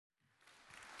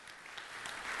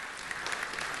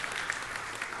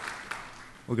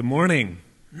Well, good morning.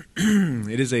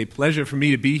 It is a pleasure for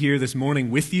me to be here this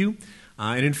morning with you,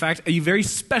 and in fact, a very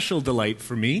special delight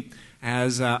for me,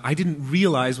 as I didn't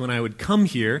realize when I would come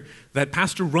here that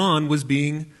Pastor Ron was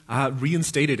being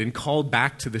reinstated and called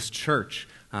back to this church.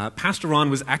 Pastor Ron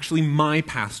was actually my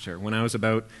pastor when I was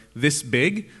about this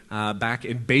big, back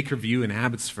in Bakerview in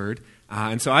Abbotsford.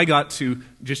 And so I got to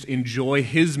just enjoy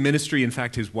his ministry. In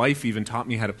fact, his wife even taught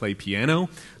me how to play piano.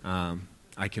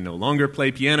 I can no longer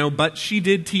play piano, but she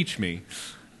did teach me.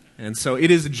 And so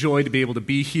it is a joy to be able to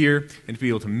be here and to be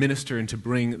able to minister and to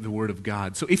bring the Word of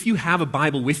God. So if you have a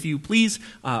Bible with you, please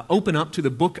open up to the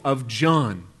book of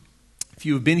John. If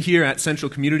you have been here at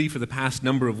Central Community for the past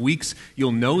number of weeks,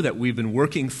 you'll know that we've been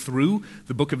working through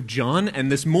the book of John,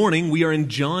 and this morning we are in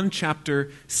John chapter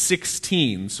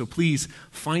 16, so please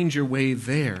find your way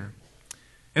there.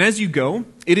 And as you go,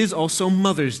 it is also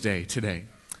Mother's Day today.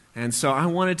 And so I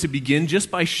wanted to begin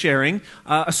just by sharing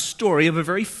a story of a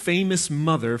very famous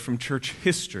mother from church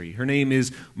history. Her name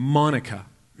is Monica.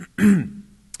 And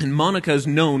Monica is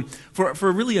known for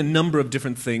really a number of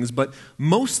different things, but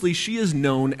mostly she is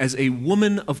known as a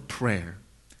woman of prayer.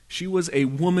 She was a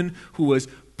woman who was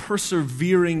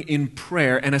persevering in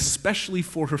prayer, and especially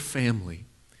for her family.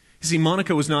 You see,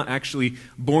 Monica was not actually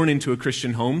born into a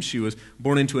Christian home. She was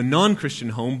born into a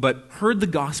non-Christian home, but heard the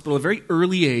gospel at a very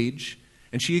early age,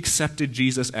 and she accepted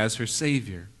Jesus as her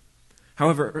Savior.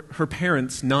 However, her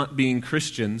parents, not being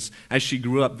Christians, as she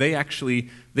grew up,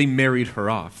 they married her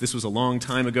off. This was a long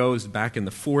time ago. It was back in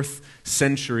the 4th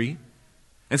century.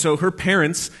 And so her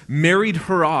parents married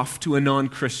her off to a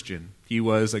non-Christian. He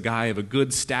was a guy of a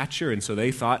good stature, and so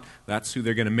they thought that's who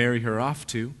they're going to marry her off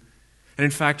to. And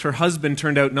in fact, her husband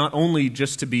turned out not only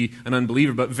just to be an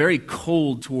unbeliever, but very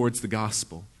cold towards the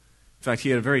gospel. In fact,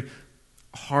 he had a very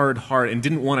hard heart and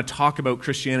didn't want to talk about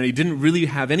Christianity, didn't really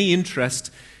have any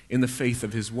interest in the faith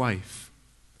of his wife.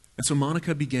 And so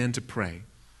Monica began to pray.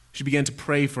 She began to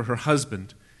pray for her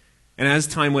husband. And as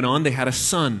time went on, they had a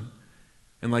son.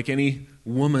 And like any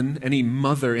woman, any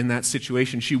mother in that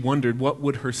situation, she wondered, what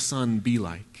would her son be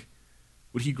like?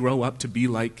 Would he grow up to be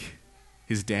like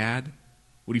his dad?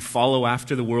 Would he follow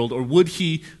after the world? Or would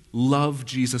he love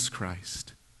Jesus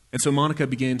Christ? And so Monica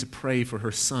began to pray for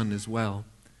her son as well.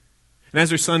 And as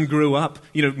her son grew up,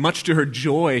 much to her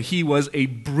joy, he was a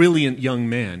brilliant young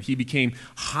man. He became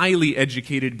highly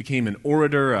educated, became an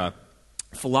orator, a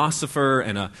philosopher,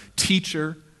 and a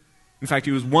teacher. In fact,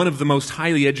 he was one of the most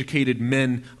highly educated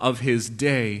men of his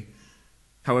day.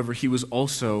 However, he was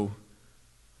also,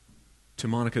 to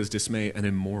Monica's dismay, an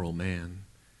immoral man.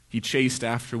 He chased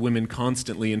after women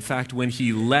constantly. In fact, when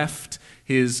he left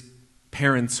his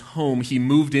parents' home, he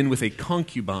moved in with a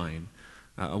concubine,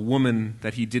 a woman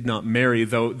that he did not marry,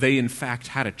 though they in fact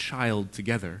had a child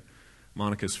together.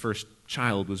 Monica's first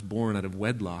child was born out of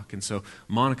wedlock, and so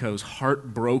Monica was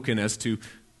heartbroken as to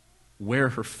where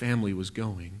her family was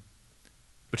going.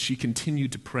 But she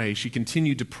continued to pray. She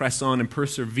continued to press on and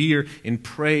persevere and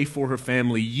pray for her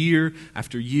family year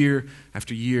after year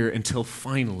after year until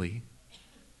finally,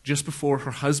 just before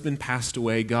her husband passed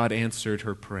away, God answered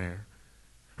her prayer.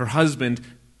 Her husband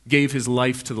gave his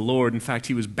life to the Lord. In fact,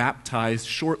 he was baptized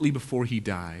shortly before he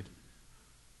died.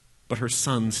 But her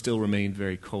son still remained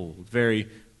very cold, very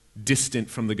distant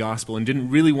from the gospel, and didn't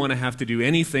really want to have to do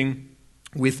anything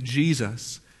with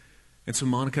Jesus. And so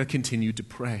Monica continued to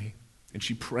pray. And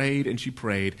she prayed and she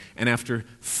prayed. And after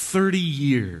 30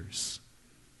 years,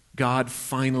 God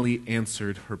finally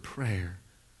answered her prayer.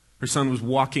 Her son was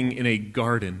walking in a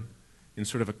garden, in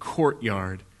sort of a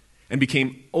courtyard, and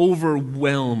became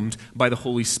overwhelmed by the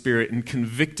Holy Spirit and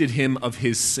convicted him of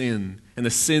his sin and the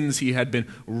sins he had been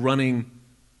running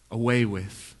away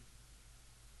with.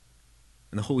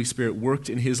 And the Holy Spirit worked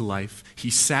in his life. He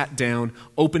sat down,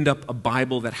 opened up a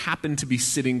Bible that happened to be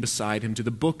sitting beside him to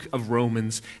the book of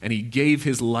Romans, and he gave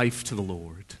his life to the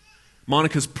Lord.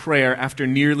 Monica's prayer, after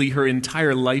nearly her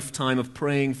entire lifetime of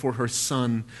praying for her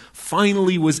son,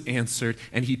 finally was answered,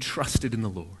 and he trusted in the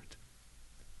Lord.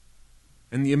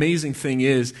 And the amazing thing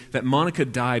is that Monica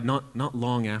died not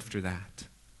long after that.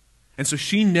 And so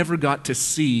she never got to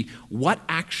see what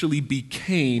actually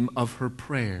became of her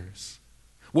prayers.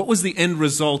 What was the end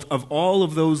result of all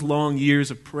of those long years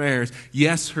of prayers?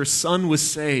 Yes, her son was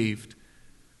saved.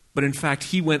 But in fact,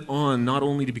 he went on not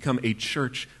only to become a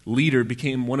church leader,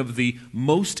 became one of the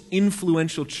most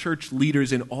influential church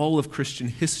leaders in all of Christian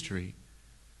history.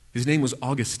 His name was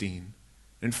Augustine.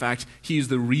 In fact, he's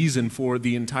the reason for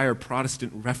the entire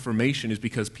Protestant Reformation, is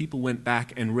because people went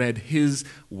back and read his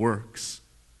works.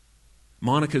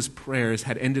 Monica's prayers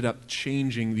had ended up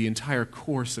changing the entire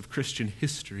course of Christian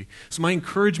history. So my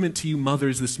encouragement to you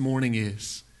mothers this morning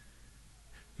is,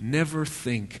 never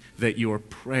think that your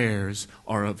prayers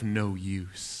are of no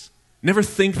use. Never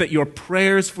think that your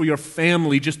prayers for your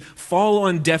family just fall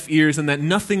on deaf ears and that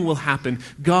nothing will happen.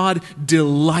 God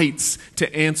delights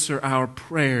to answer our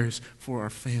prayers for our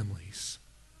families.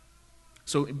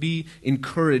 So be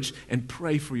encouraged and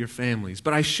pray for your families.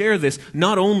 But I share this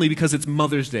not only because it's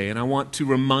Mother's Day and I want to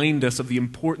remind us of the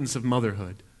importance of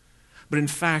motherhood, but in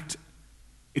fact,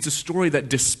 it's a story that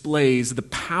displays the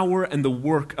power and the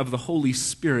work of the Holy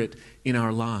Spirit in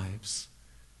our lives.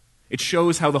 It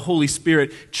shows how the Holy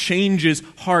Spirit changes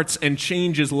hearts and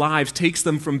changes lives, takes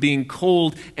them from being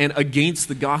cold and against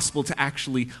the gospel to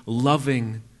actually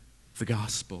loving the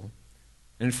gospel.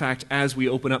 And in fact, as we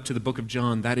open up to the book of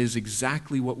John, that is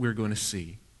exactly what we're going to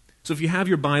see. So if you have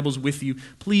your Bibles with you,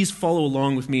 please follow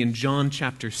along with me in John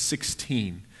chapter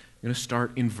 16. I'm going to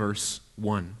start in verse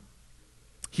 1.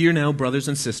 Hear now, brothers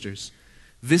and sisters,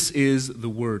 this is the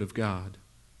word of God.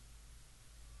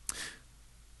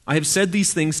 I have said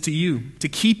these things to you to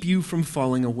keep you from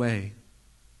falling away.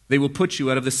 They will put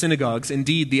you out of the synagogues.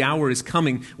 Indeed, the hour is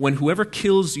coming when whoever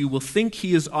kills you will think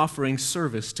he is offering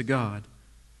service to God.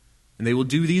 And they will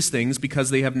do these things because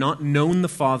they have not known the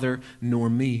Father nor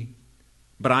me.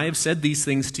 But I have said these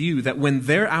things to you that when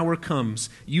their hour comes,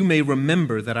 you may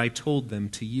remember that I told them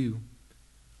to you.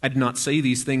 I did not say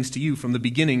these things to you from the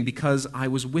beginning because I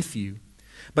was with you.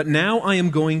 But now I am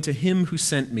going to him who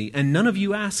sent me, and none of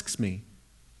you asks me,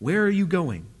 where are you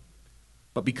going?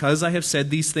 But because I have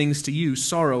said these things to you,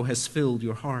 sorrow has filled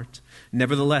your heart.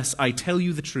 Nevertheless, I tell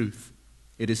you the truth.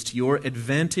 It is to your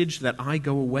advantage that I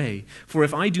go away. For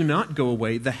if I do not go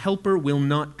away, the Helper will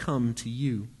not come to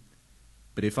you.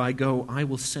 But if I go, I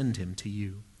will send him to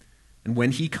you. And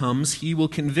when he comes, he will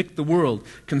convict the world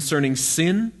concerning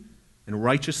sin and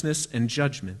righteousness and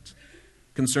judgment.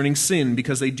 Concerning sin,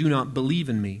 because they do not believe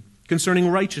in me. Concerning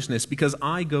righteousness, because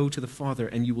I go to the Father,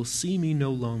 and you will see me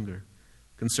no longer.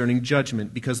 Concerning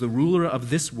judgment, because the ruler of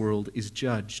this world is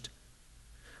judged.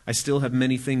 I still have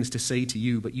many things to say to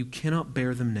you, but you cannot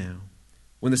bear them now.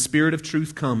 When the Spirit of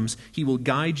truth comes, he will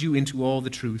guide you into all the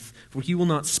truth, for he will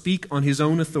not speak on his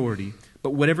own authority,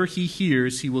 but whatever he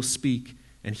hears he will speak,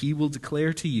 and he will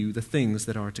declare to you the things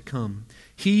that are to come.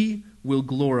 He will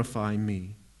glorify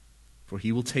me, for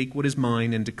he will take what is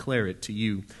mine and declare it to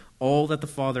you. All that the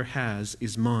Father has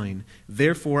is mine.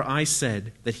 Therefore I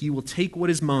said that he will take what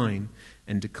is mine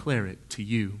and declare it to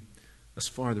you. Thus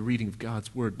far, the reading of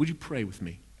God's word. Would you pray with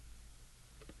me?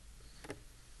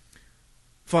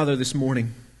 Father, this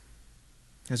morning,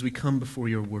 as we come before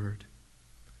your word,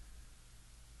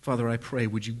 Father, I pray,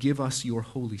 would you give us your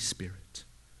Holy Spirit?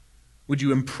 Would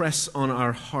you impress on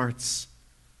our hearts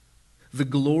the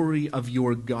glory of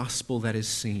your gospel that is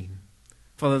seen?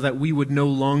 Father, that we would no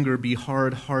longer be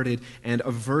hard-hearted and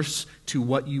averse to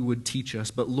what you would teach us.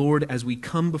 But Lord, as we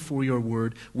come before your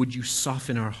word, would you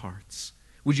soften our hearts?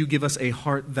 Would you give us a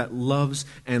heart that loves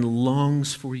and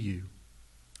longs for you?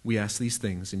 We ask these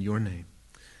things in your name.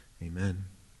 Amen.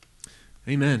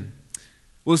 Amen.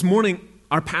 Well, this morning,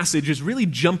 our passage is really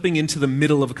jumping into the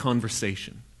middle of a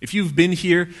conversation. If you've been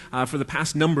here for the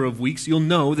past number of weeks, you'll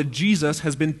know that Jesus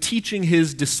has been teaching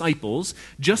his disciples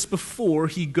just before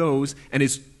he goes and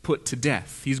is put to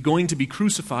death. He's going to be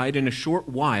crucified in a short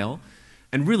while,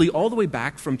 and really all the way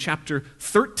back from chapter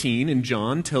 13 in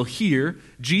John till here,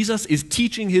 Jesus is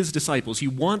teaching his disciples. He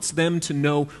wants them to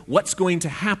know what's going to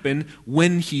happen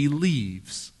when he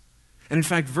leaves. And in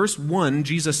fact, verse 1,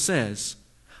 Jesus says,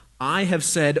 I have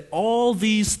said all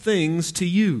these things to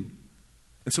you.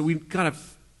 And so we've got to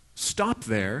stop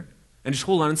there and just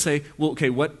hold on and say, well, okay,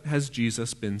 what has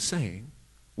Jesus been saying?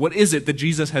 What is it that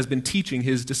Jesus has been teaching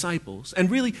his disciples?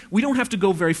 And really, we don't have to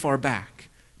go very far back.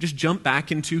 Just jump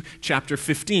back into chapter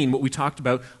 15, what we talked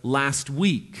about last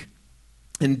week.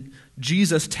 And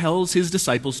Jesus tells his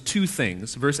disciples two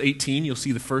things. Verse 18, you'll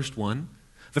see the first one.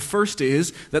 The first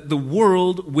is that the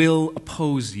world will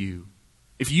oppose you.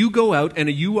 If you go out and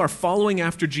you are following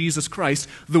after Jesus Christ,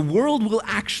 the world will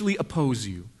actually oppose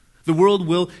you. The world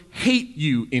will hate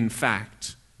you, in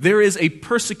fact. There is a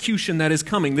persecution that is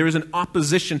coming. There is an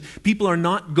opposition. People are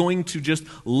not going to just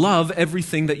love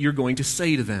everything that you're going to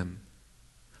say to them.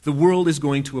 The world is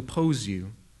going to oppose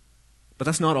you. But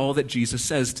that's not all that Jesus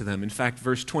says to them. In fact,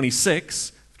 verse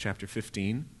 26 of chapter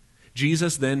 15,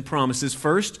 Jesus then promises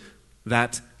first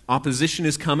that opposition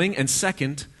is coming, and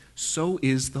second, so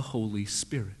is the Holy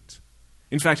Spirit.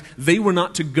 In fact, they were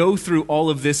not to go through all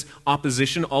of this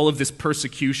opposition, all of this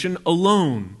persecution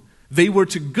alone. They were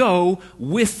to go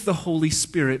with the Holy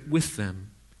Spirit with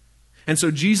them. And so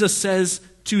Jesus says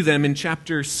to them in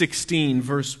chapter 16,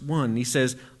 verse 1, he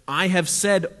says, I have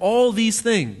said all these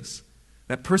things,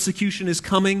 that persecution is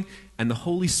coming and the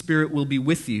Holy Spirit will be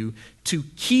with you to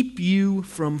keep you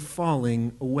from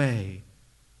falling away.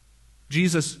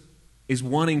 Jesus is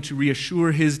wanting to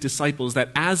reassure his disciples that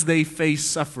as they face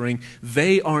suffering,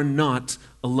 they are not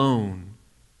alone.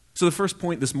 So the first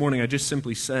point this morning I just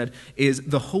simply said is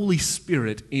the Holy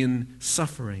Spirit in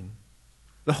suffering.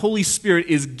 The Holy Spirit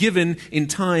is given in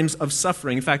times of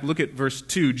suffering. In fact, look at verse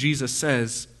 2. Jesus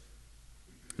says,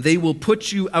 "They will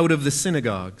put you out of the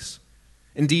synagogues.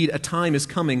 Indeed, a time is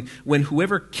coming when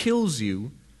whoever kills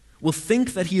you will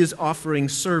think that he is offering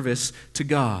service to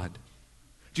God."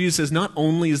 Jesus says, not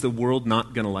only is the world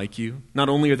not going to like you, not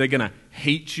only are they going to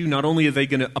hate you, not only are they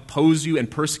going to oppose you and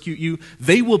persecute you,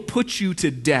 they will put you to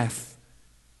death,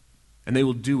 and they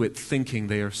will do it thinking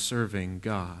they are serving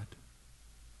God.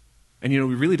 And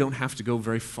we really don't have to go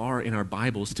very far in our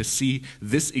Bibles to see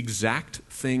this exact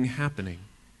thing happening.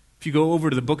 If you go over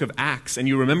to the book of Acts and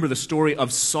you remember the story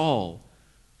of Saul,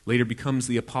 later becomes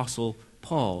the Apostle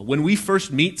Paul. When we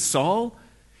first meet Saul,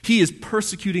 he is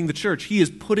persecuting the church. He is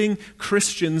putting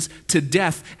Christians to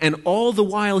death, and all the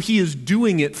while he is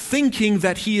doing it thinking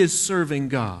that he is serving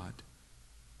God.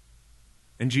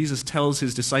 And Jesus tells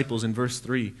his disciples in verse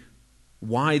 3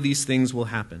 why these things will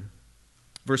happen.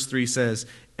 Verse 3 says,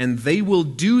 "And they will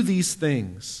do these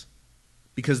things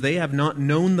because they have not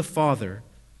known the Father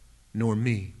nor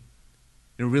me."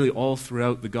 Really all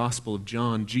throughout the Gospel of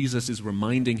John, Jesus is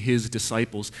reminding his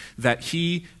disciples that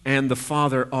he and the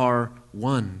Father are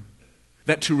one.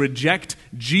 That to reject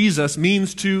Jesus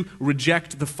means to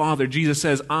reject the Father. Jesus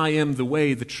says, "I am the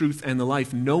way, the truth, and the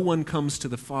life. No one comes to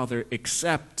the Father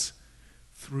except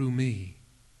through me."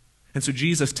 And so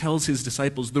Jesus tells his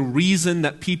disciples the reason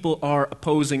that people are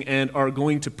opposing and are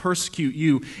going to persecute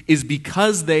you is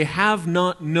because they have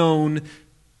not known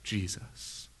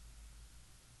Jesus.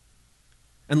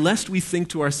 And lest we think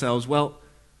to ourselves, well,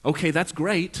 okay, that's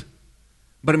great,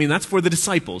 but that's for the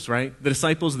disciples, right? The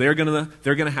disciples, they're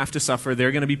gonna have to suffer,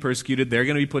 they're gonna be persecuted, they're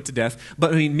gonna be put to death.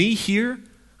 But me here,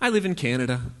 I live in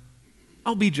Canada.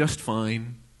 I'll be just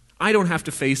fine. I don't have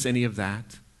to face any of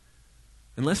that.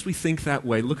 Unless we think that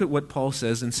way, look at what Paul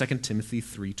says in 2 Timothy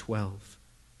 3:12.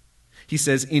 He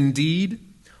says, "Indeed,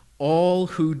 all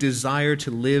who desire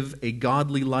to live a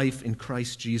godly life in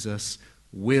Christ Jesus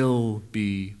will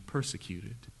be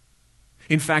persecuted."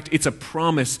 In fact, it's a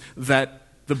promise that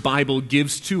the Bible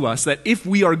gives to us that if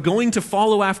we are going to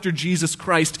follow after Jesus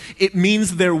Christ, it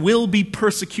means there will be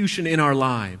persecution in our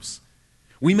lives.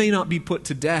 We may not be put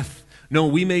to death. No,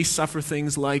 we may suffer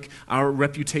things like our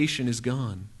reputation is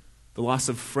gone, the loss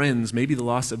of friends, maybe the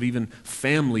loss of even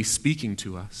family speaking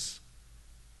to us.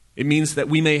 It means that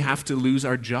we may have to lose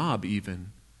our job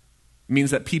even. It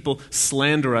means that people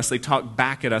slander us, they talk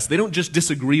back at us. They don't just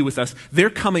disagree with us, they're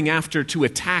coming after to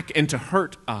attack and to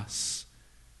hurt us.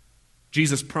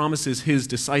 Jesus promises his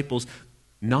disciples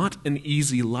not an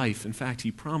easy life. In fact,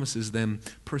 he promises them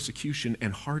persecution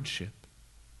and hardship.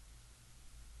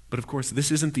 But of course,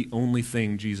 this isn't the only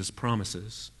thing Jesus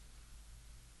promises.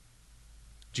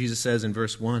 Jesus says in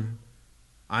verse 1,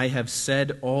 "I have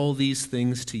said all these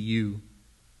things to you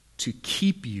to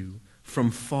keep you from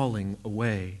falling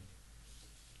away."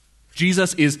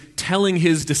 Jesus is telling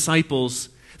his disciples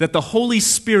that the Holy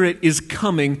Spirit is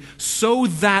coming so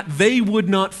that they would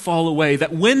not fall away,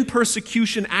 that when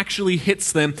persecution actually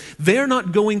hits them, they're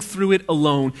not going through it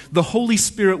alone. The Holy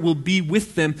Spirit will be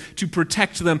with them to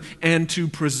protect them and to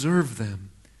preserve them.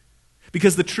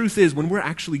 Because the truth is, when we're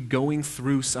actually going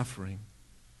through suffering,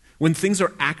 when things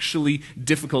are actually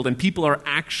difficult and people are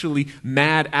actually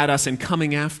mad at us and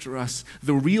coming after us,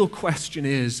 the real question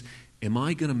is, am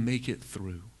I going to make it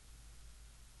through?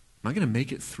 Am I going to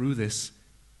make it through this?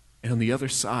 And on the other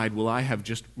side, will I have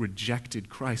just rejected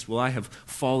Christ? Will I have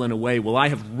fallen away? Will I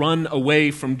have run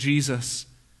away from Jesus?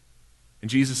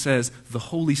 And Jesus says, the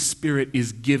Holy Spirit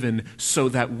is given so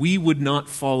that we would not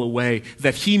fall away,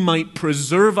 that he might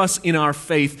preserve us in our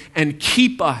faith and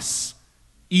keep us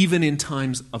even in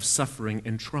times of suffering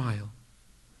and trial.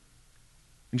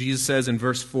 And Jesus says in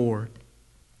verse 4,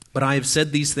 "But I have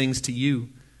said these things to you,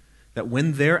 that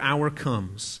when their hour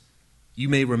comes, you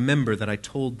may remember that I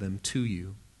told them to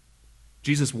you."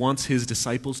 Jesus wants his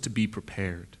disciples to be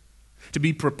prepared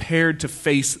to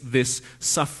face this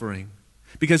suffering.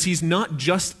 Because he's not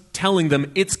just telling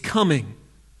them it's coming.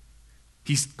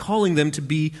 He's calling them to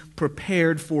be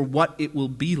prepared for what it will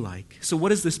be like. So what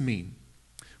does this mean?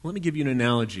 Well, let me give you an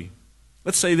analogy.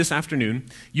 Let's say this afternoon,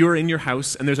 you're in your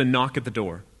house and there's a knock at the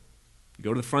door. You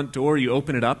go to the front door, you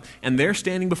open it up, and there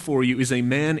standing before you is a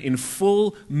man in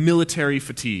full military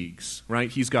fatigues, right?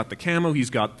 He's got the camo,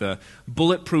 he's got the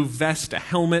bulletproof vest, a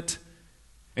helmet,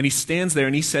 and he stands there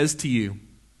and he says to you,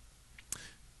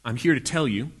 "I'm here to tell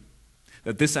you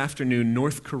that this afternoon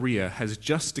North Korea has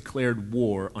just declared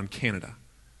war on Canada.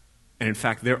 And in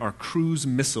fact, there are cruise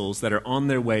missiles that are on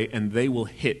their way and they will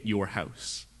hit your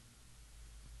house.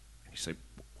 And you say,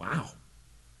 wow,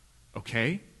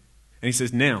 okay. And he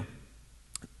says, now,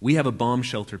 we have a bomb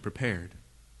shelter prepared.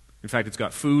 In fact, it's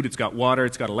got food, it's got water,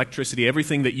 it's got electricity,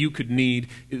 everything that you could need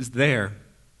is there.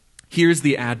 Here's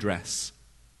the address.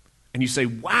 And you say,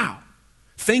 wow,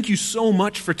 thank you so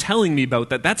much for telling me about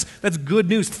that. That's good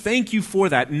news. Thank you for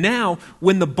that. Now,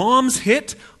 when the bombs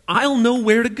hit, I'll know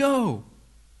where to go.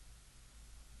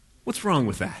 What's wrong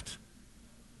with that?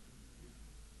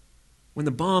 When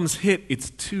the bombs hit, it's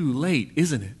too late,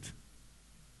 isn't it?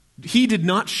 He did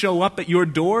not show up at your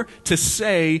door to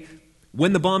say,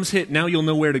 when the bombs hit, now you'll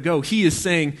know where to go. He is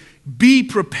saying, be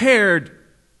prepared.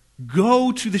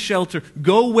 Go to the shelter.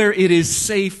 Go where it is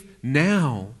safe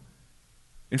now.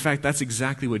 In fact, that's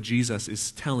exactly what Jesus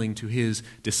is telling to his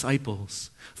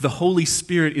disciples. The Holy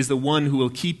Spirit is the one who will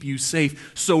keep you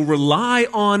safe, so rely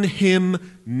on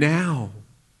him now.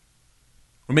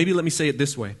 Or maybe let me say it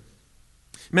this way.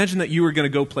 Imagine that you were going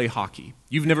to go play hockey.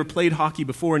 You've never played hockey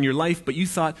before in your life, but you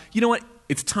thought, you know what,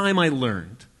 it's time I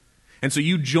learned. And so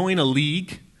you join a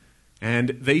league, and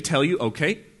they tell you,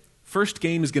 okay, first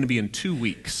game is going to be in 2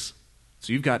 weeks.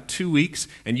 So you've got 2 weeks,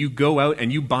 and you go out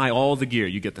and you buy all the gear.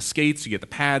 You get the skates, you get the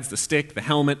pads, the stick, the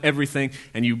helmet, everything,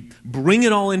 and you bring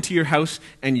it all into your house,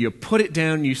 and you put it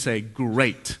down, and you say,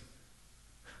 great,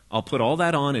 I'll put all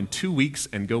that on in 2 weeks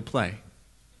and go play.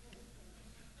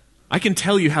 I can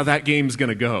tell you how that game's going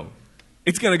to go.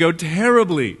 It's going to go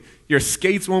terribly. Your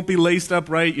skates won't be laced up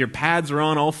right. Your pads are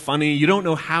on all funny. You don't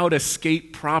know how to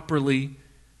skate properly.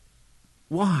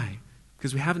 Why?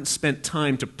 Because we haven't spent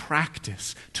time to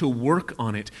practice, to work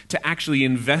on it, to actually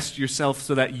invest yourself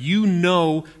so that you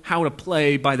know how to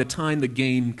play by the time the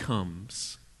game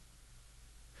comes.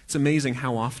 It's amazing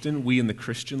how often we in the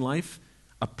Christian life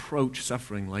approach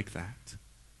suffering like that.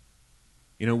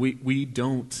 You know, we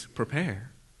don't prepare.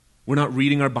 We're not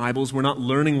reading our Bibles. We're not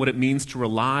learning what it means to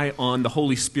rely on the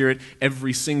Holy Spirit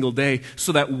every single day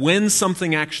so that when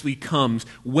something actually comes,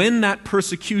 when that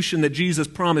persecution that Jesus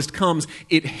promised comes,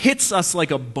 it hits us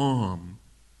like a bomb.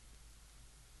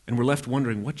 And we're left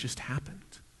wondering, what just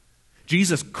happened?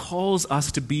 Jesus calls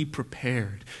us to be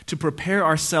prepared, to prepare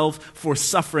ourselves for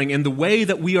suffering. And the way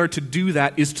that we are to do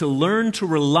that is to learn to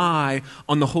rely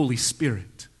on the Holy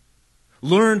Spirit.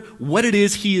 Learn what it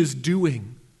is He is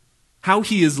doing, how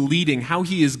He is leading, how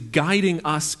He is guiding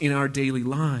us in our daily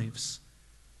lives.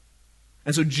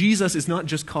 And so Jesus is not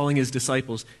just calling His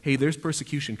disciples, hey, there's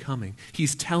persecution coming.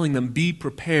 He's telling them, be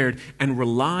prepared and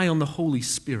rely on the Holy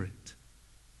Spirit.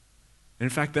 And in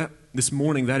fact, this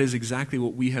morning, that is exactly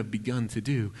what we have begun to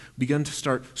do. Begun to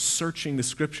start searching the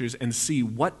Scriptures and see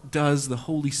what does the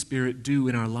Holy Spirit do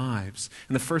in our lives.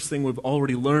 And the first thing we've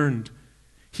already learned,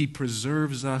 He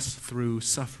preserves us through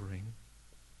suffering.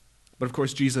 But of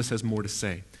course, Jesus has more to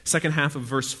say. Second half of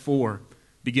verse 4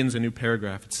 begins a new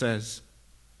paragraph. It says,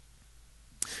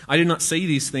 I did not say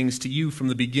these things to you from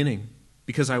the beginning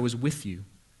because I was with you.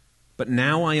 But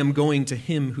now I am going to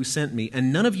Him who sent me,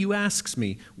 and none of you asks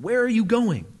me, where are you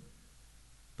going?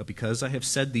 But because I have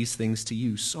said these things to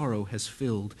you, sorrow has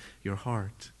filled your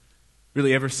heart.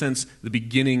 Really, ever since the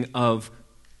beginning of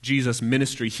Jesus'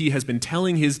 ministry, He has been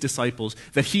telling His disciples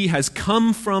that He has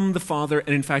come from the Father,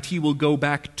 and in fact, He will go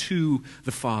back to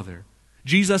the Father.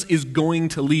 Jesus is going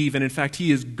to leave, and in fact,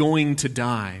 He is going to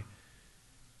die.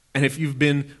 And if you've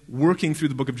been working through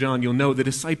the book of John, you'll know the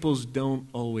disciples don't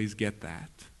always get that.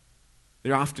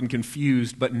 They're often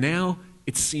confused, but now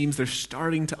it seems they're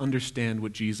starting to understand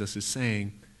what Jesus is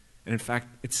saying. And in fact,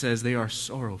 it says they are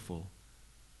sorrowful.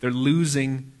 They're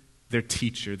losing their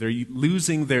teacher. They're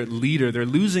losing their leader. They're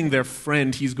losing their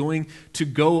friend. He's going to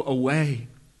go away.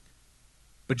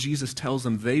 But Jesus tells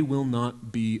them they will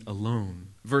not be alone.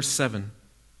 Verse 7,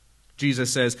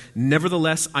 Jesus says,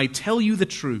 nevertheless, I tell you the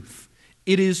truth.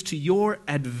 It is to your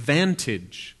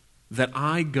advantage that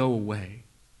I go away.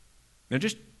 Now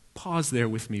just pause there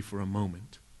with me for a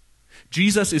moment.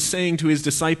 Jesus is saying to His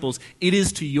disciples, it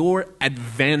is to your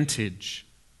advantage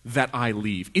that I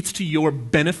leave. It's to your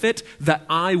benefit that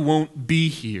I won't be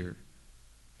here.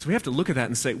 So we have to look at that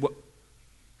and say,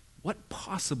 what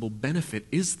possible benefit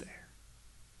is there?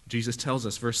 Jesus tells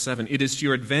us, verse 7, it is to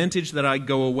your advantage that I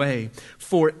go away.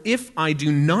 For if I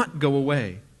do not go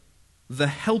away, the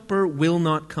Helper will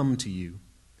not come to you.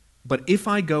 But if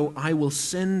I go, I will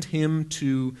send Him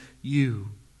to you.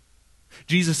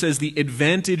 Jesus says the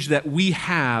advantage that we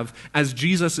have as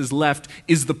Jesus is left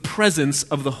is the presence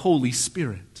of the Holy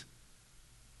Spirit.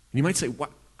 And you might say, what?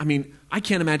 I mean, I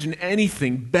can't imagine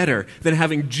anything better than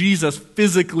having Jesus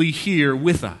physically here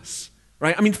with us.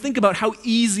 right? I mean, think about how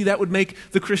easy that would make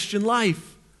the Christian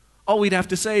life. All we'd have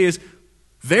to say is,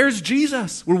 there's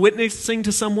Jesus. We're witnessing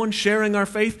to someone, sharing our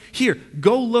faith. Here,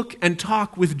 go look and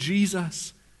talk with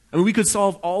Jesus. I mean, we could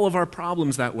solve all of our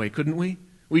problems that way, couldn't we?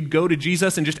 We'd go to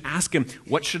Jesus and just ask him,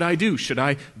 what should I do? Should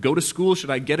I go to school? Should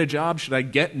I get a job? Should I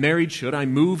get married? Should I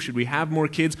move? Should we have more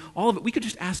kids? All of it. We could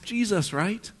just ask Jesus,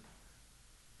 right?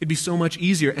 It'd be so much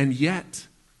easier. And yet,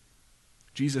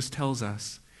 Jesus tells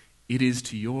us, it is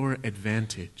to your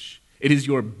advantage. It is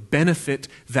your benefit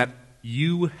that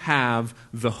you have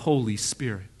the Holy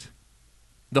Spirit.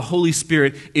 The Holy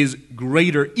Spirit is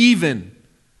greater even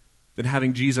than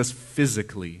having Jesus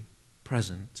physically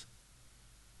present.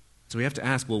 So we have to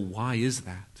ask, well, why is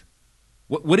that?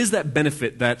 What is that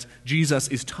benefit that Jesus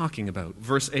is talking about?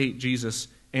 Verse 8, Jesus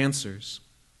answers.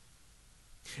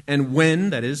 And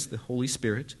when, that is the Holy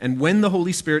Spirit, and when the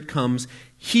Holy Spirit comes,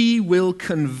 he will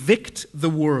convict the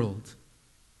world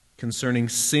concerning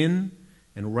sin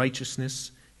and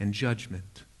righteousness and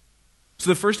judgment. So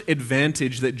the first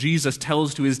advantage that Jesus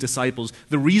tells to his disciples,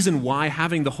 the reason why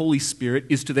having the Holy Spirit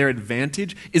is to their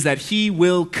advantage, is that he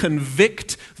will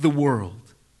convict the world.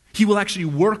 He will actually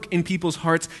work in people's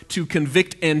hearts to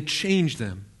convict and change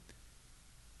them.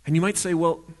 And you might say,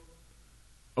 well,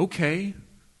 okay,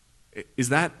 is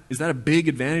that a big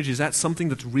advantage? Is that something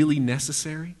that's really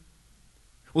necessary?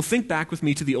 Well, think back with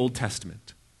me to the Old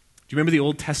Testament. Do you remember the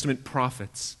Old Testament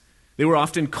prophets? They were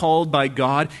often called by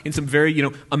God in some very,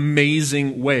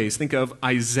 amazing ways. Think of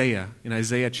Isaiah in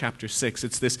Isaiah chapter 6.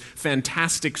 It's this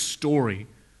fantastic story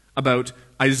about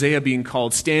Isaiah being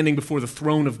called, standing before the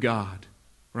throne of God,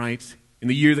 right? In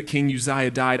the year that King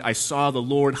Uzziah died, I saw the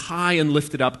Lord high and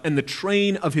lifted up, and the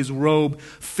train of his robe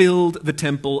filled the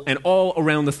temple, and all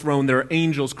around the throne there are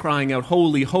angels crying out,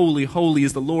 Holy, holy, holy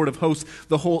is the Lord of hosts.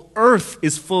 The whole earth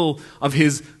is full of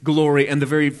his glory, and the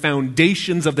very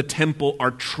foundations of the temple are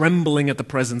trembling at the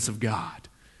presence of God.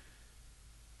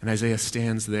 And Isaiah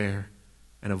stands there,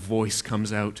 and a voice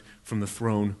comes out from the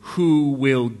throne, Who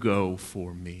will go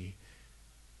for me?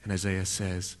 And Isaiah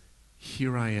says,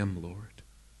 Here I am, Lord.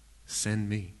 Send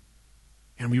me.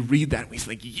 And we read that and we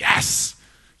think, yes,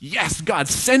 God,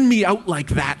 send me out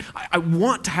like that. I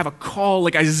want to have a call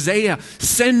like Isaiah.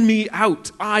 Send me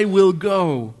out. I will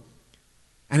go.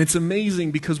 And it's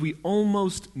amazing because we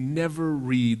almost never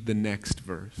read the next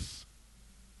verse.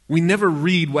 We never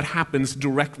read what happens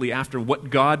directly after what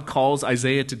God calls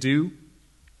Isaiah to do.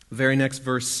 The very next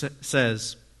verse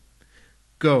says,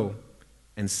 Go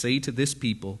and say to this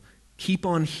people, Keep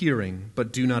on hearing,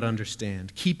 but do not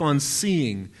understand. Keep on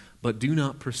seeing, but do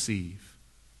not perceive.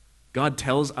 God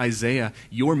tells Isaiah,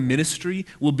 your ministry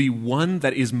will be one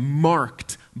that is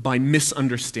marked by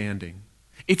misunderstanding.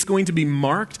 It's going to be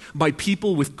marked by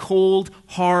people with cold,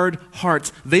 hard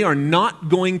hearts. They are not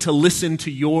going to listen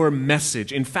to your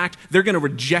message. In fact, they're going to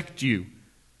reject you.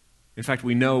 In fact,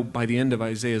 we know by the end of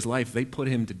Isaiah's life, they put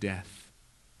him to death.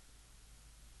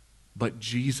 But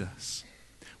Jesus,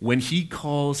 when he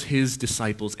calls his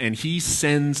disciples and he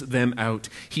sends them out,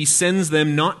 he sends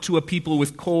them not to a people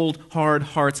with cold, hard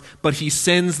hearts, but he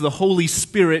sends the Holy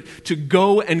Spirit to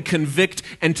go and convict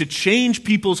and to change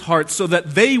people's hearts so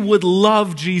that they would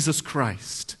love Jesus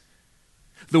Christ.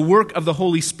 The work of the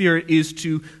Holy Spirit is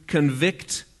to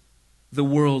convict the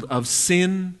world of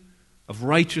sin, of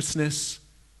righteousness,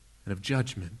 and of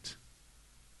judgment.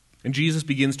 And Jesus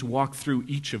begins to walk through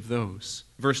each of those.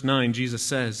 Verse 9, Jesus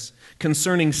says,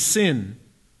 concerning sin,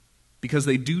 because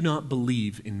they do not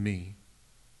believe in me.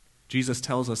 Jesus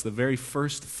tells us the very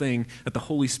first thing that the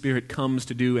Holy Spirit comes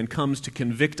to do and comes to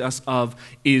convict us of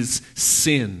is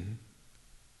sin.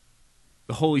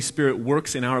 The Holy Spirit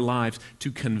works in our lives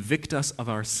to convict us of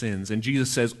our sins. And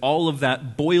Jesus says all of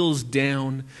that boils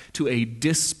down to a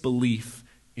disbelief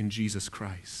in Jesus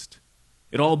Christ.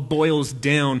 It all boils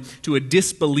down to a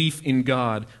disbelief in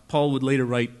God. Paul would later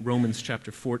write Romans chapter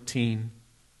 14,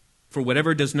 for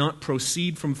whatever does not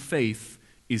proceed from faith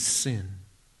is sin.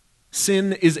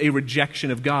 Sin is a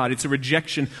rejection of God. It's a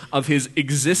rejection of his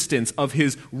existence, of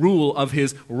his rule, of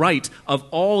his right, of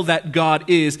all that God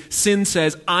is. Sin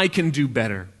says, I can do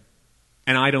better,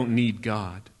 and I don't need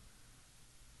God.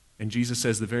 And Jesus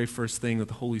says the very first thing that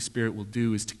the Holy Spirit will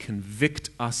do is to convict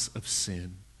us of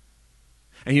sin.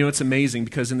 And it's amazing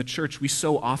because in the church we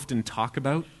so often talk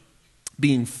about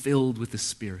being filled with the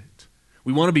Spirit.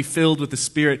 We want to be filled with the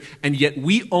Spirit, and yet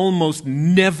we almost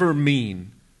never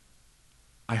mean,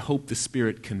 I hope the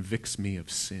Spirit convicts me of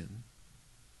sin.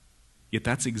 Yet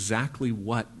that's exactly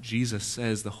what Jesus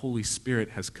says the Holy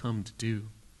Spirit has come to do,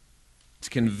 to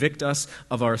convict us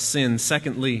of our sin.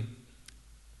 Secondly,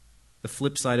 The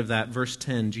flip side of that, verse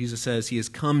 10, Jesus says he has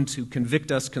come to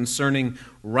convict us concerning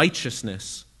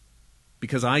righteousness,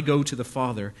 because I go to the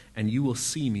Father, and you will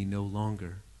see me no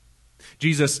longer.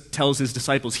 Jesus tells his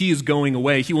disciples he is going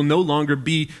away. He will no longer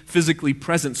be physically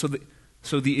present.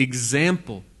 So the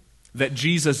example that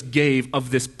Jesus gave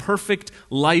of this perfect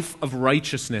life of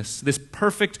righteousness, this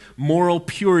perfect moral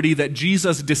purity that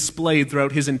Jesus displayed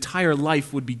throughout his entire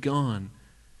life would be gone.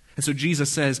 And so Jesus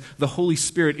says the Holy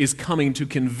Spirit is coming to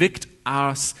convict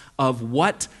us of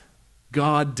what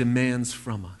God demands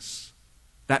from us.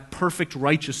 That perfect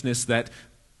righteousness that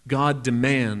God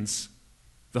demands,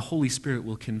 the Holy Spirit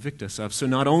will convict us of. So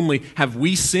not only have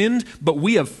we sinned, but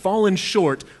we have fallen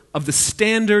short of the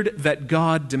standard that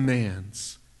God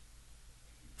demands.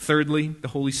 Thirdly, the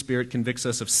Holy Spirit convicts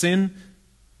us of sin,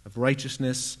 of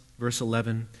righteousness, verse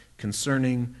 11,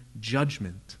 concerning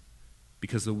judgment,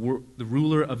 because the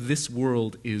ruler of this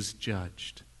world is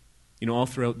judged. You know, all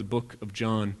throughout the book of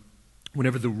John,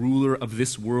 whenever the ruler of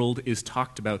this world is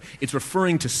talked about, it's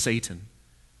referring to Satan.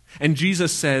 And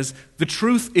Jesus says, the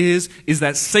truth is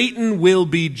that Satan will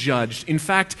be judged. In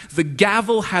fact, the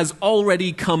gavel has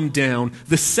already come down.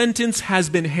 The sentence has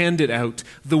been handed out.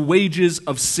 The wages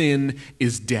of sin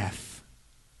is death.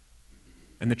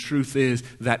 And the truth is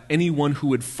that anyone who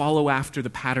would follow after the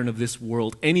pattern of this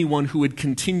world, anyone who would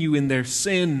continue in their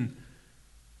sin,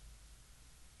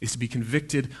 is to be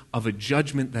convicted of a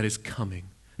judgment that is coming.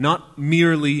 Not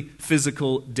merely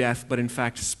physical death, but in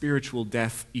fact spiritual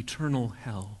death, eternal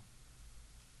hell.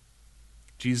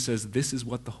 Jesus says this is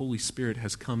what the Holy Spirit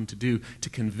has come to do, to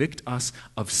convict us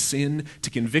of sin, to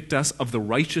convict us of the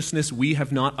righteousness we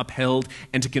have not upheld,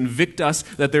 and to convict us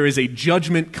that there is a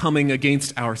judgment coming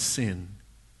against our sin.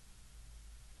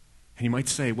 And you might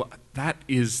say, well, that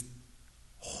is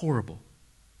horrible.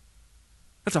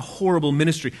 That's a horrible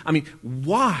ministry. I mean,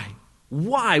 why?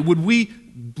 Why would we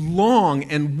long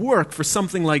and work for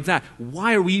something like that?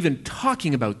 Why are we even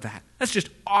talking about that? That's just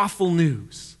awful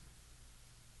news.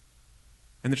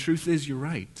 And the truth is, you're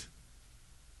right.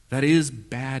 That is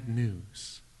bad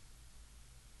news.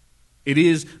 It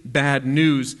is bad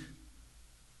news.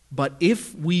 But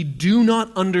if we do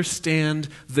not understand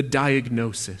the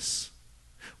diagnosis,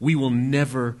 we will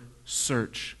never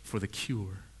search for the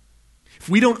cure. If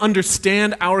we don't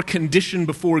understand our condition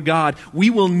before God,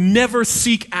 we will never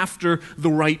seek after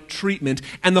the right treatment.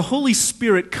 And the Holy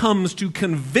Spirit comes to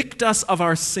convict us of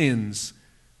our sins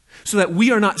so that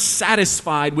we are not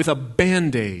satisfied with a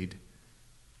Band-Aid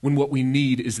when what we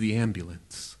need is the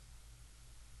ambulance.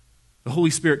 The Holy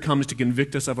Spirit comes to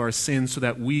convict us of our sins so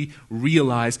that we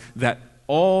realize that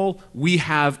all we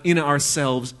have in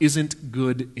ourselves isn't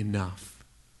good enough.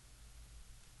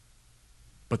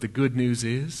 But the good news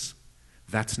is,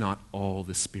 that's not all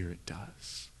the Spirit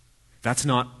does. That's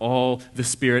not all the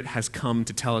Spirit has come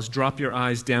to tell us. Drop your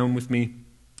eyes down with me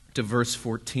to verse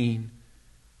 14.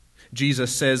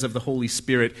 Jesus says of the Holy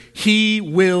Spirit, He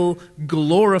will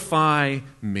glorify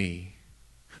me.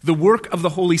 The work of the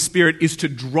Holy Spirit is to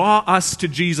draw us to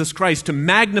Jesus Christ, to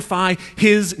magnify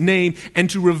His name, and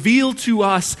to reveal to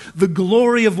us the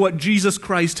glory of what Jesus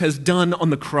Christ has done on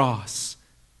the cross.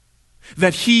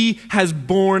 That He has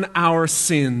borne our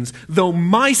sins. Though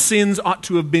my sins ought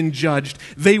to have been judged,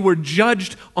 they were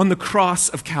judged on the cross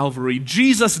of Calvary.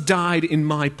 Jesus died in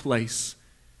my place.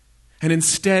 And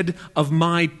instead of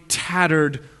my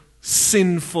tattered,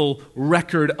 sinful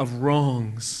record of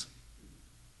wrongs,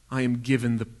 I am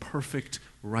given the perfect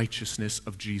righteousness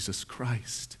of Jesus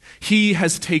Christ. He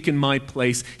has taken my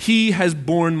place. He has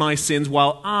borne my sins.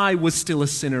 While I was still a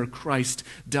sinner, Christ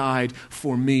died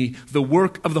for me. The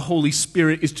work of the Holy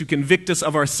Spirit is to convict us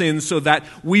of our sins so that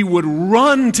we would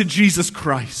run to Jesus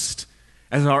Christ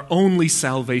as our only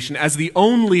salvation, as the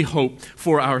only hope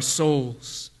for our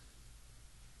souls.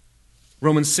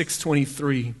 Romans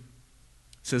 6:23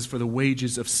 says, "For the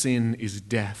wages of sin is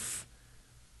death,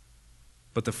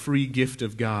 but the free gift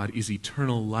of God is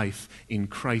eternal life in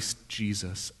Christ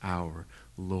Jesus our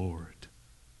Lord."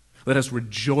 Let us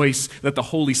rejoice that the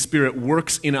Holy Spirit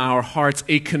works in our hearts,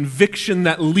 a conviction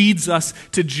that leads us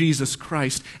to Jesus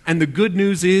Christ. And the good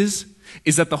news is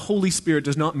that the Holy Spirit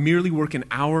does not merely work in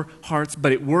our hearts,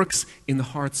 but it works in the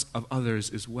hearts of others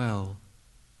as well.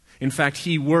 In fact,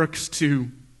 He works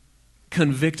to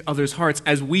convict others' hearts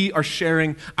as we are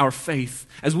sharing our faith,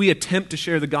 as we attempt to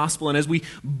share the gospel, and as we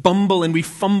bumble and we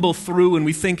fumble through and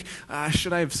we think,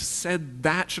 should I have said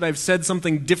that? Should I have said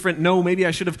something different? No, maybe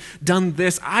I should have done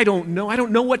this. I don't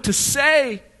know what to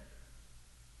say.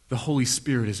 The Holy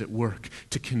Spirit is at work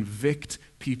to convict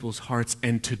people's hearts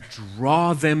and to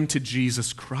draw them to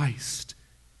Jesus Christ.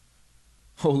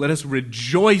 Oh, let us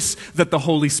rejoice that the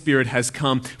Holy Spirit has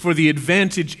come, for the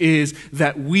advantage is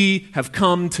that we have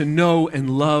come to know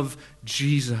and love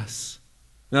Jesus.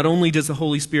 Not only does the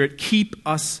Holy Spirit keep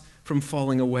us from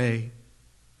falling away,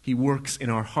 He works in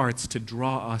our hearts to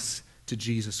draw us to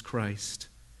Jesus Christ.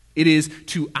 It is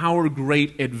to our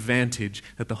great advantage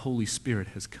that the Holy Spirit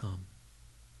has come.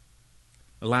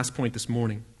 The last point this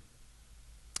morning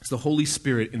is the Holy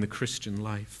Spirit in the Christian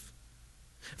life.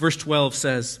 Verse 12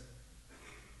 says,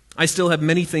 I still have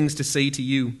many things to say to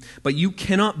you, but you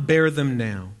cannot bear them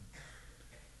now.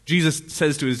 Jesus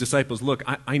says to his disciples, look,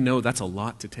 I know that's a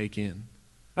lot to take in.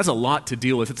 That's a lot to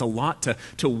deal with. It's a lot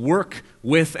to work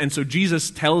with. And so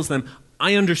Jesus tells them,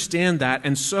 I understand that,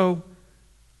 and so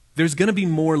there's going to be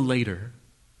more later.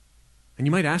 And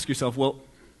you might ask yourself, well,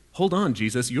 hold on,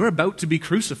 Jesus, you're about to be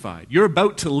crucified. You're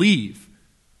about to leave.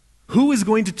 Who is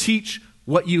going to teach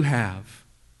what you have?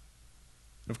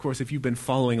 And of course, if you've been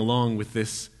following along with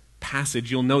this passage,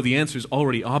 you'll know the answer is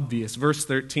already obvious. Verse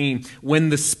 13, when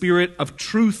the Spirit of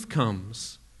truth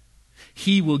comes,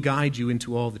 He will guide you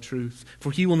into all the truth.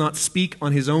 For He will not speak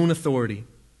on His own authority,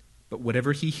 but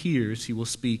whatever He hears, He will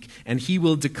speak, and He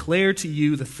will declare to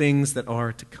you the things that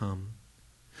are to come.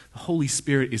 The Holy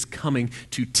Spirit is coming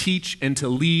to teach and to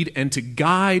lead and to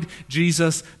guide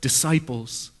Jesus'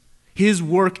 disciples. His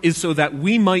work is so that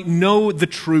we might know the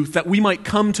truth, that we might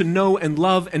come to know and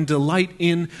love and delight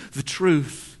in the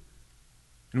truth.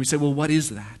 And we say, well, what is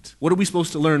that? What are we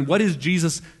supposed to learn? What is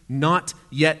Jesus not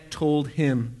yet told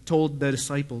the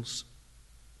disciples?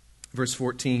 Verse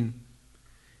 14,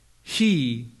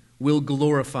 He will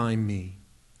glorify me,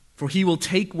 for He will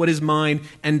take what is mine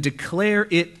and declare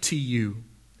it to you.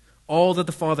 All that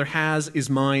the Father has is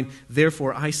mine.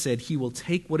 Therefore, I said, He will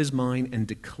take what is mine and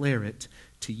declare it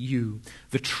to you.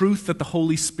 The truth that the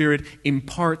Holy Spirit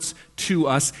imparts to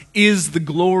us is the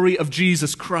glory of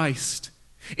Jesus Christ.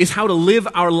 Is how to live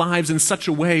our lives in such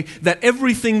a way that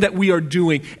everything that we are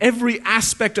doing, every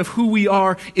aspect of who we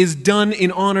are, is done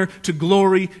in honor to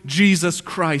glory Jesus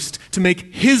Christ, to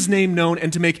make His name known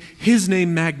and to make His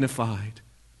name magnified.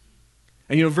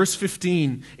 And verse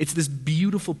 15, it's this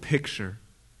beautiful picture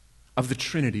of the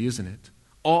Trinity, isn't it?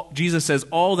 Jesus says,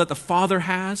 all that the Father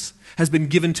has been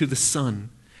given to the Son,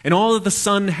 and all that the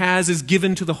Son has is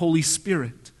given to the Holy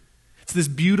Spirit. It's this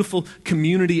beautiful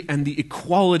community and the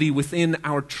equality within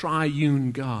our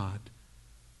triune God.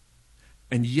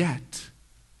 And yet,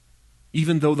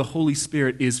 even though the Holy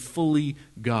Spirit is fully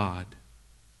God,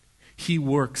 He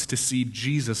works to see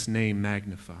Jesus' name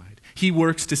magnified. He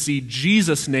works to see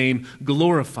Jesus' name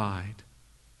glorified.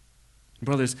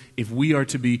 Brothers, if we are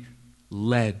to be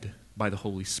led by the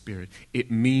Holy Spirit, it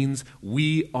means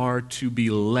we are to be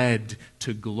led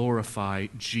to glorify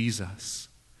Jesus.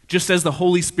 Just as the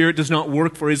Holy Spirit does not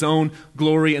work for His own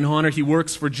glory and honor, He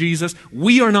works for Jesus.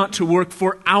 We are not to work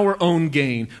for our own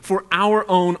gain, for our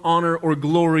own honor or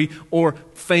glory or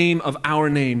fame of our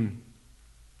name.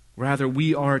 Rather,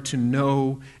 we are to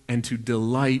know and to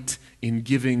delight in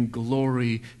giving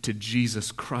glory to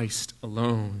Jesus Christ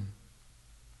alone.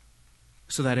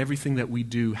 So that everything that we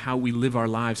do, how we live our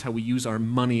lives, how we use our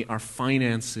money, our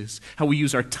finances, how we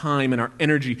use our time and our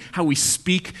energy, how we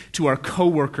speak to our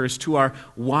coworkers, to our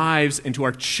wives, and to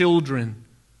our children,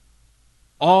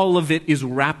 all of it is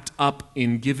wrapped up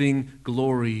in giving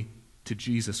glory to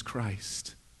Jesus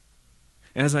Christ.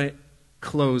 And as I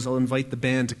close, I'll invite the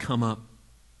band to come up.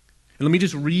 And let me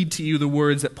just read to you the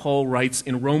words that Paul writes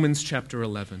in Romans chapter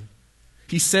 11.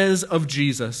 He says of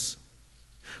Jesus,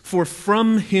 "For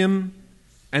from Him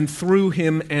and through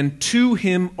Him and to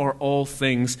Him are all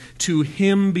things. To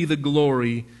Him be the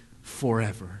glory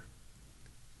forever."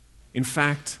 In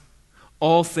fact,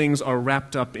 all things are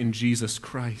wrapped up in Jesus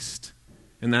Christ.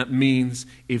 And that means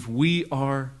if we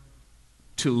are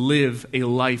to live a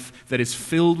life that is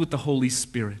filled with the Holy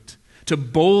Spirit, to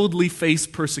boldly face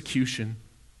persecution,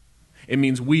 it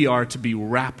means we are to be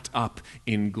wrapped up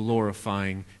in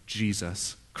glorifying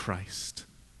Jesus Christ.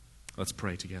 Let's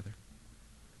pray together.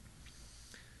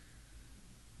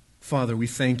 Father, we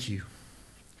thank You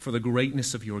for the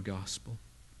greatness of Your gospel.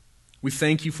 We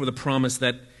thank You for the promise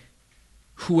that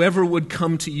whoever would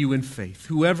come to You in faith,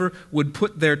 whoever would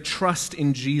put their trust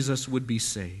in Jesus would be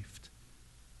saved.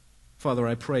 Father,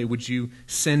 I pray, would You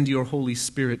send Your Holy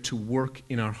Spirit to work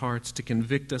in our hearts, to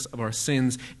convict us of our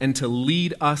sins, and to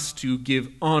lead us to give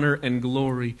honor and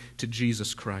glory to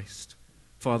Jesus Christ.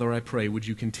 Father, I pray, would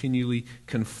You continually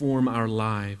conform our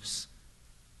lives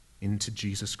into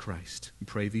Jesus Christ. We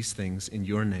pray these things in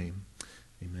Your name.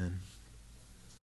 Amen.